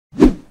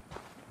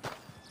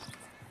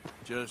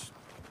Just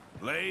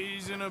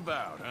lazing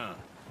about, huh?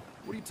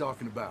 What are you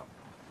talking about?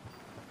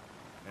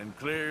 And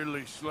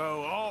clearly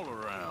slow all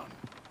around.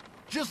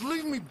 Just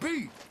leave me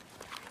be!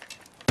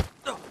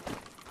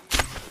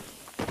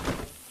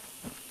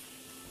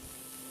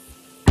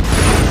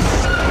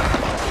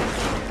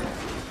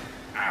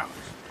 Ouch!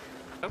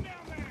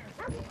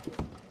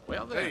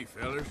 Well then. Hey,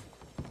 fellas.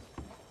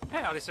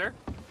 Howdy, sir.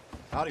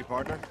 Howdy,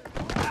 partner.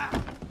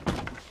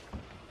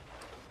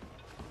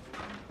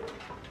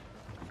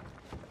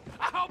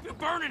 I hope you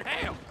burn in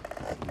hell.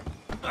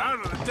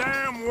 Out of the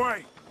damn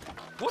way!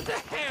 What the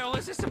hell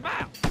is this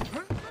about?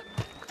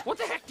 What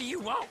the heck do you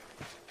want?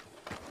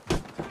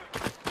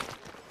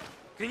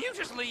 Can you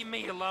just leave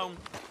me alone?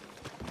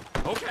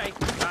 Okay,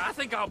 I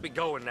think I'll be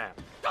going now.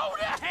 Go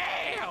to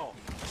hell!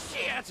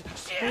 Shit!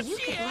 Shit! You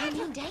could Shit!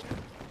 blame Dave.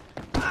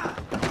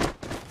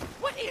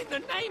 What in the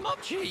name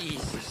of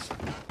Jesus?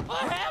 Oh,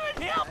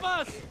 heaven help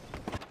us!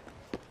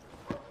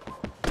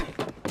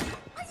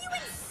 Are you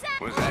insane?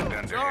 Was that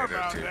done Sorry to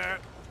about too?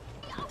 that.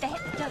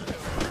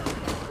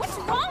 What's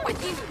wrong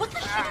with you? What the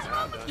shit is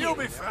wrong with you? You'll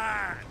be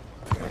fine.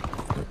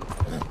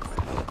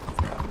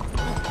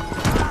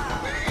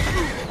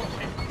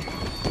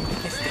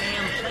 This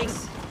damn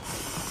place.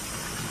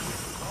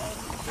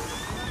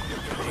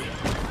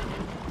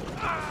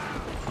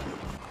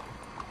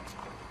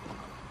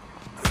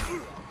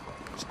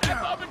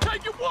 Step up and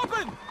take your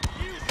whooping!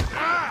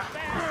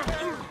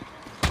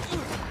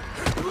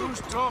 Who's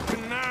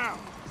talking now,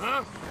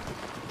 huh?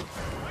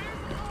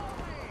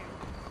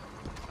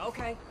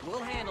 Okay,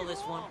 we'll handle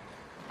this one.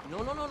 No.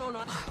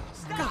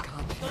 Stop!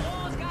 The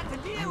law's got to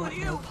deal with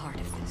you! No part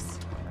of this.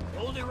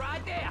 Hold it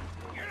right there!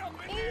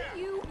 Ain't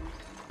you?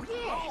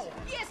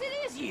 Yes, it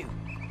is you!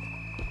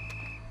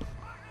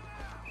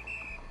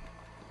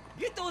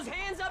 Get those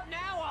hands up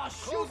now, or I'll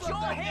shoot your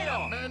head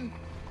off! Man.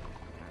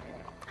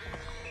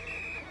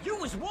 You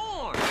was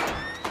warned!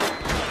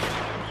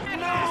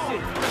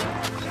 No!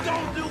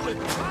 Don't do it!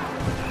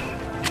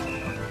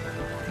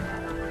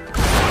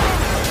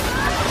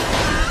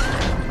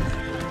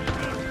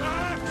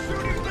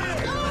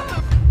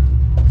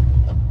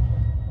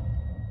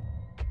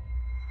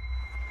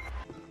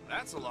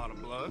 That's a lot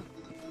of blood.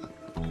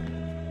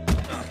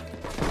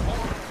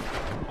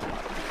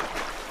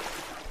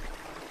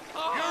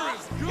 You're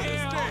as good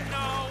as dead.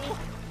 No!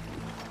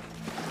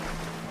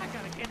 I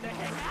gotta get the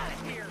heck out of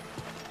here.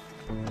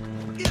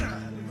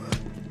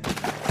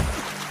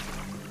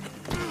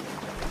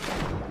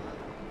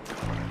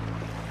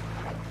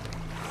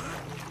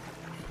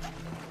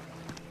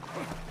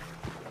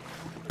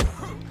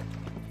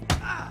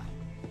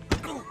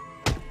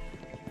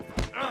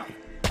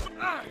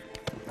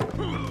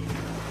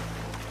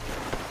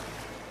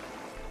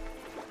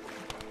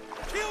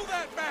 Kill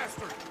that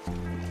bastard!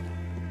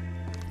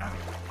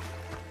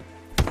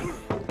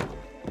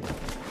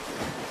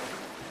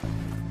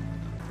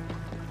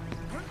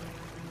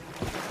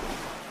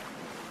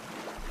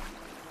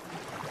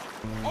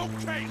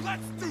 Okay,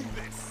 let's do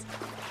this!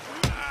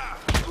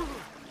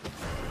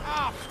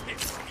 Ah,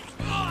 piss me!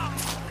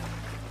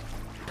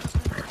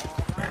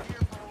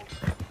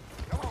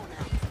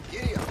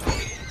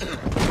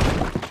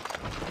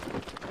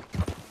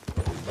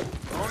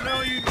 Oh, no,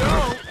 you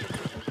don't!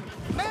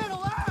 Man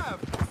alive!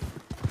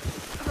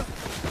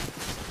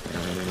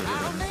 I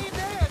don't need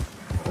that!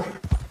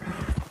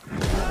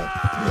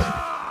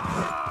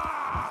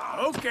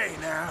 Okay,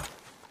 now.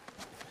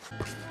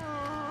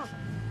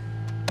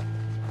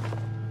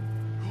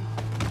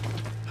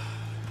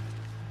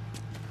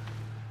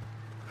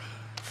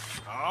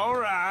 All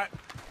right.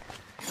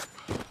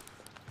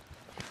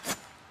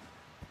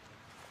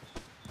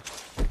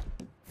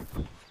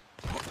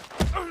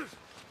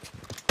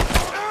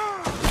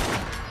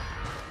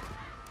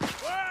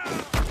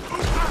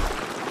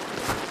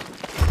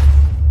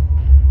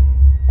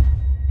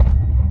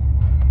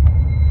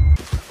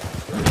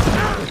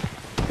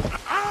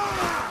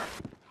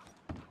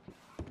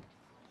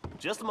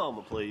 Just a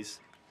moment, please.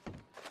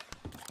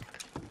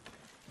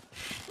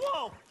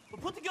 Whoa!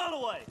 Put the gun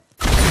away!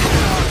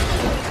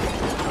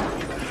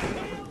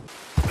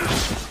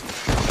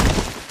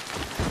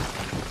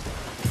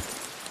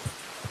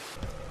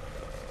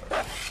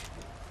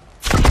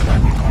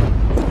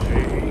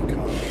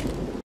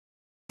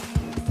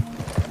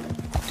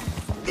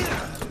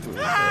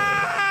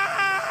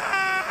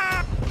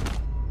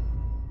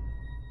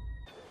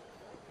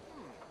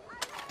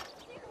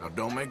 Now,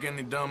 don't make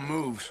any dumb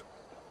moves.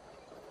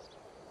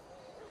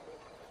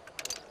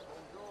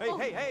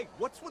 Hey,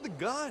 what's with the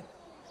gun?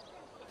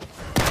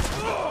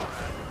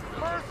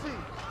 Mercy!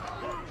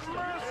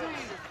 Mercy!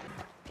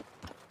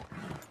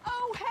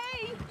 Oh,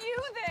 hey, you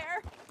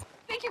there.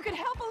 Think you could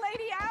help a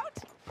lady out?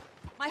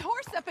 My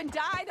horse up and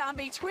died on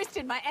me,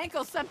 twisted my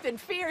ankle something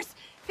fierce.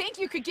 Think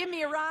you could give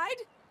me a ride?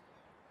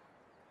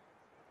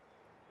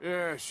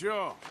 Yeah,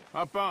 sure.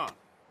 Hop on.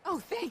 Oh,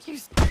 thank you.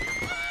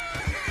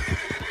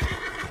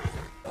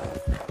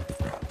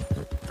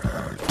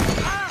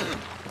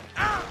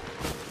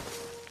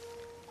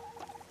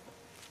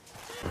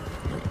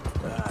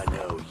 I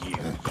know you.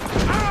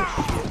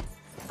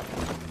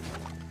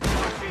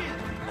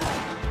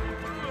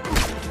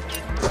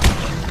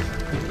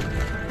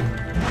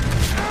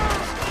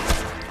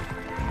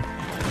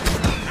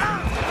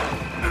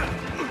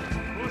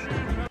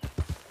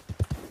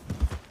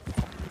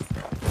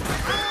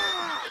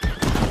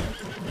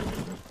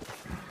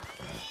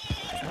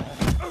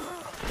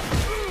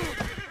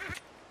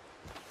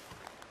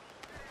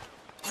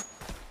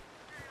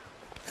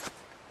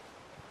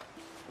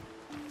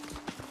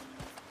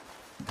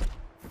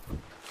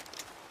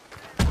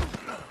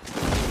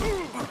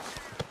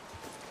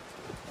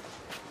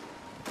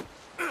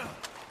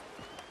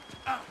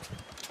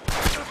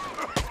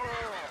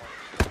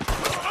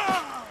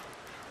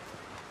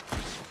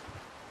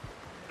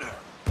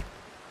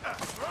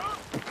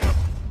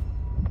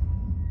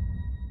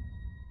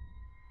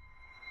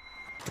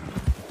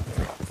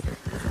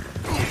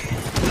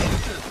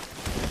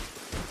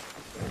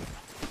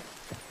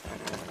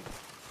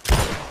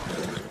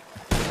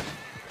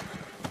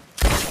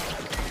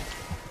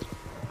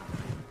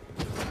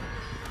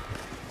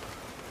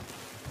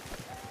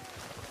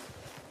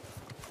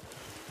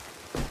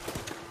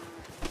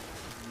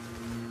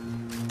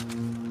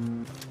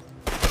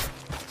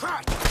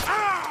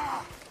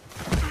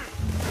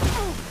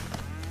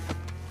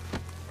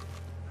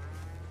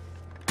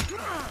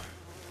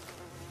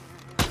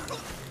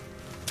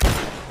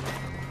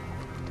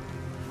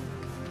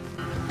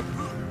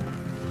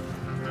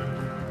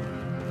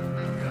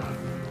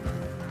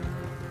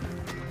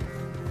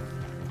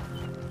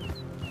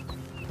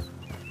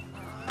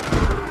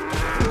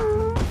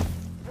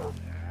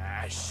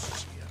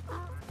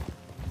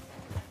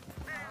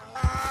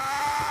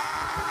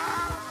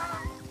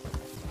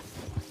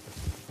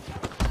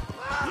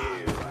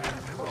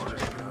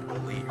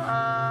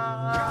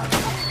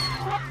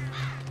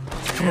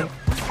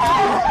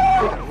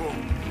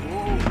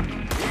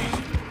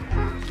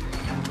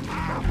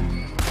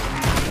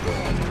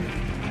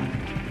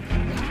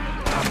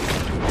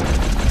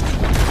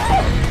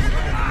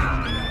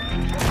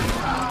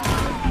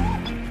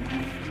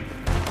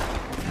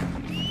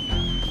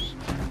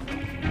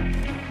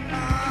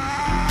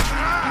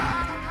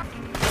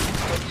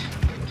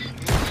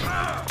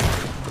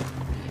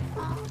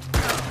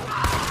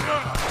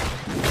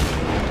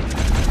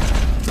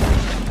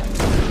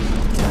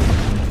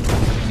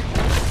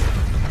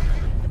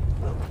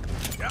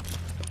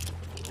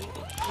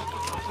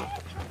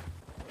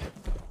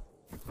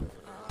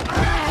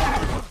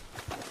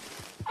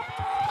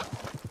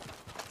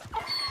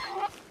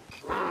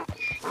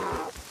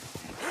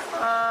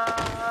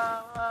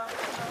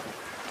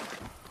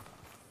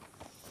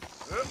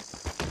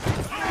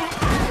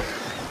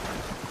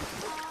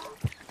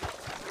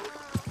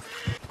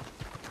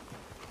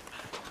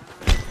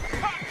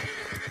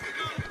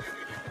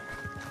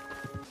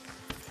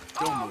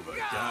 Don't move a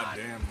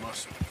goddamn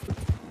muscle.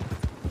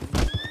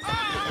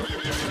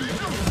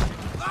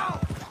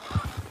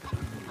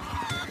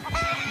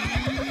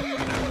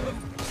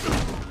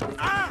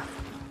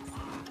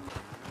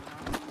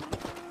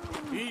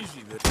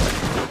 Easy there.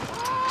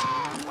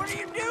 What are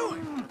you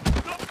doing?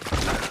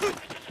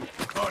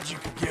 Thought you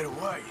could get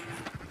away.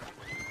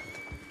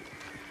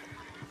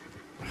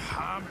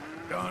 I'm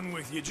done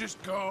with you.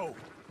 Just go.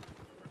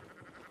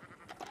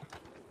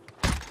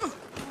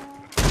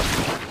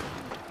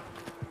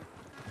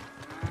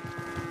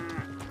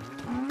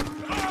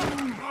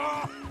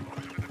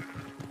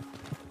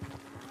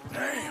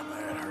 Damn,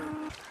 that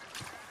hurt.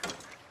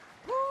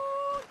 Woo,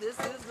 this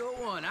is the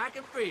one. I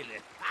can feel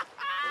it.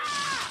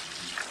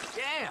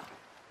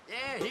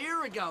 Yeah,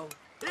 here we go.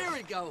 Here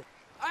we go.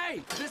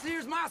 Hey, this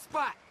here's my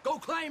spot. Go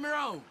claim your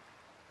own.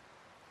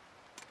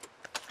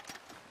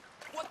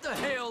 What the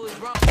hell is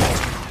wrong?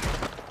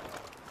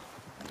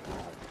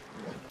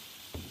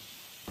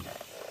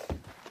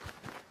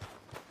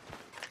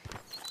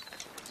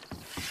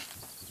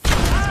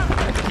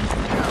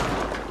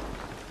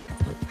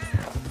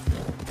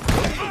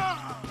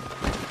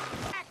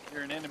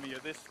 You're an enemy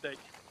of this state.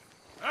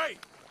 Hey!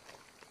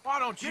 Why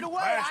don't Get you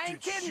away, I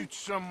ain't bastards kidding. shoot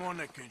someone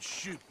that can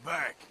shoot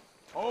back?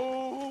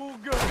 Oh,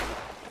 good.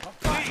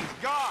 Please,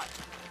 God.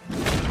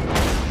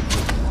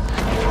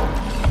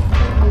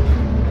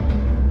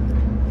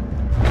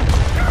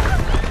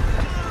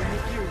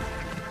 Thank you.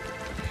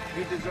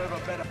 You deserve a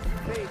better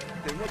fate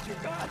than what you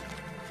got.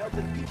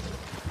 Helping people.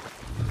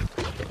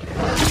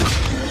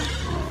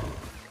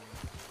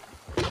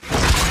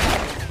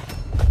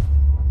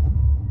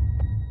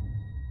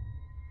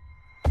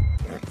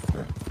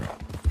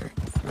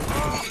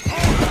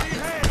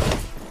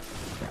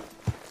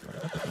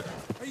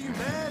 Are you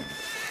mad?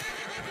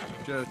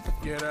 Just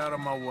get out of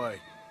my way.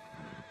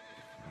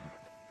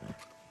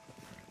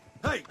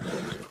 Hey!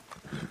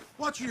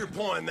 Watch where you're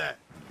pointing that.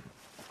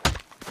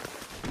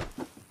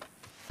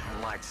 I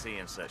don't like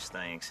seeing such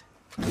things.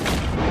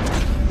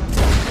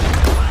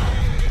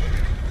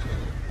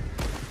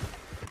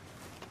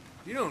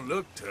 You don't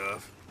look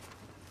tough.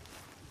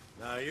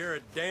 Now, you're a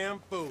damn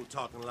fool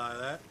talking like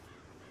that.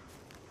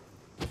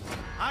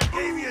 I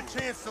gave you a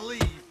chance to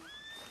leave.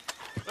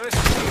 Let's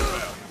see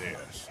about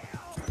this.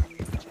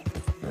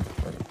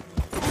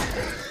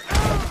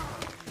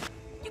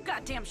 You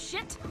goddamn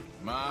shit!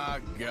 My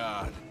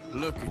God,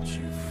 look at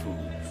you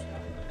fools.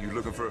 You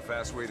looking for a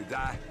fast way to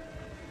die?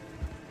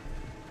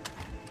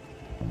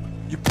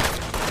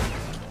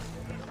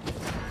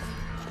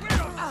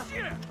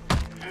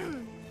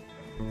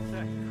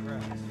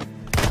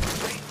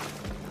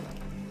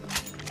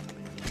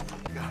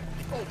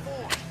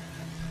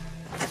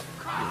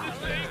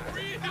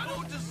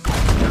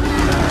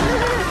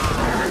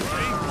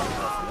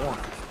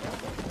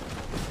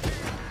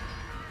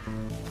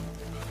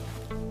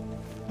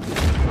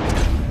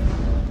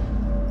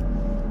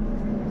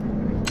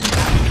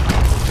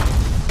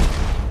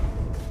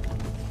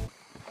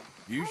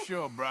 You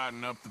sure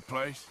brighten up the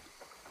place.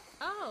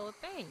 Oh,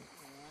 thanks.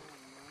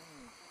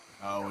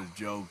 I was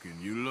joking.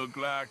 You look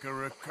like a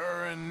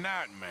recurring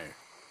nightmare.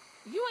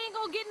 You ain't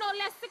gonna get no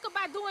less sick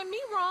about doing me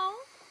wrong.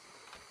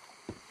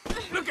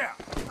 Look out!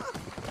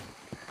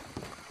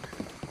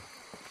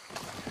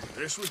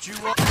 This what you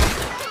want?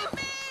 Help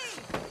me!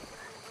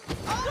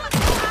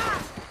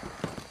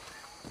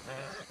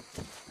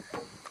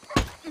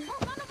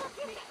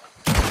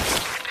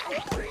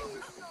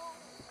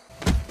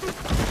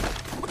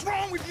 What's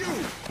wrong with you?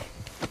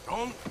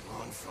 Don't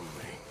run from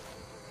me.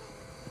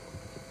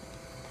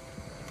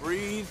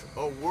 Breathe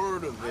a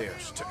word of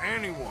this to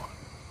anyone,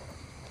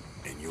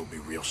 and you'll be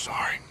real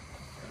sorry.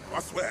 I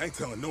swear I ain't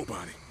telling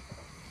nobody.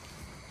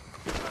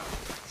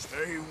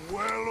 Stay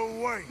well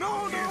away.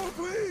 No,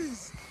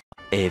 please!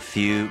 A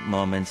few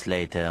moments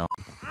later.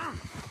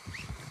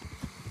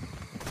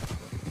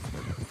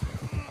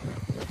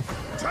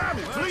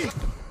 Tommy, please!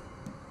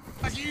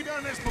 Have you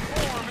done this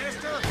before,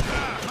 mister?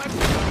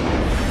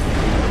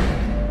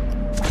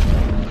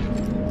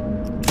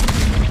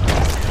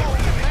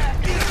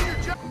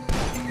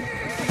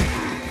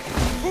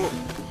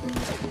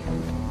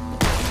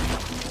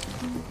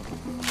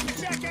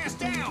 Jackass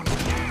down!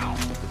 Now!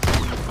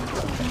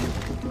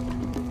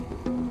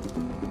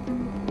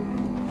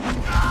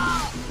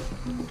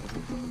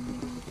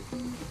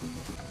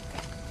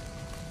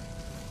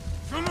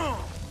 Come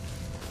on!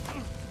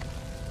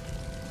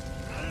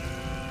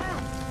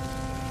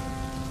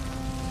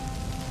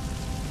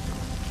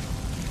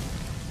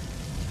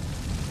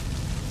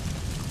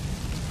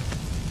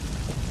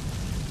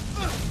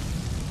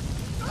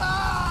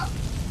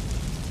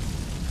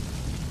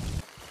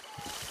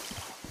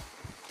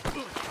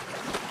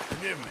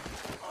 Forgive me.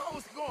 Oh,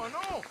 what's going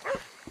on?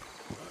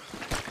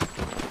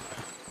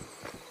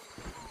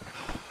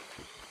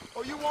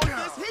 Oh, you want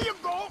this? Here you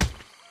go.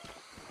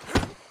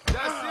 That's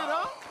it,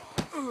 huh?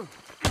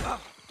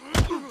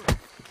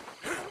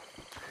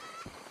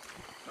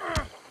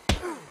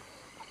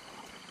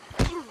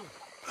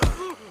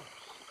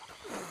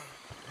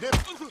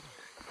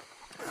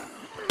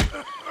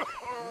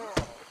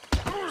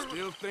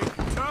 Still think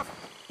you're tough?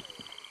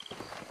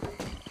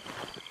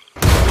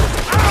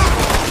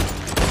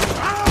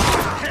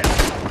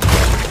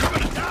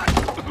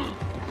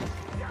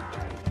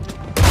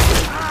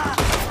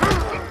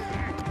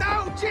 No,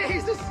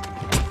 Jesus!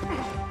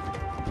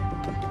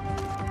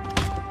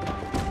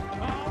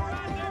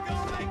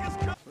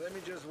 Let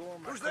me just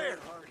warm my Who's there?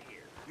 heart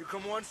here. You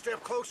come one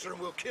step closer and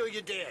we'll kill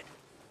you dead.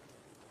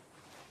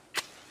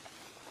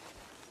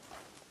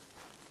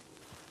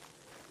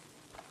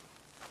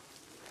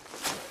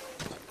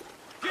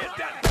 Get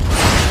that!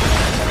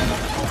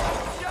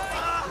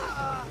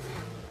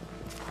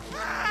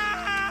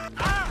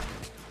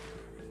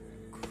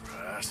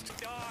 Christ.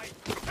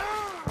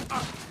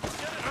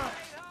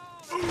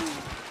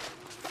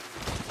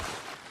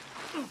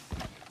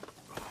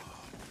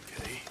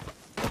 Okay.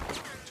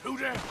 Too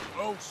damn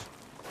close.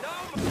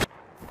 No!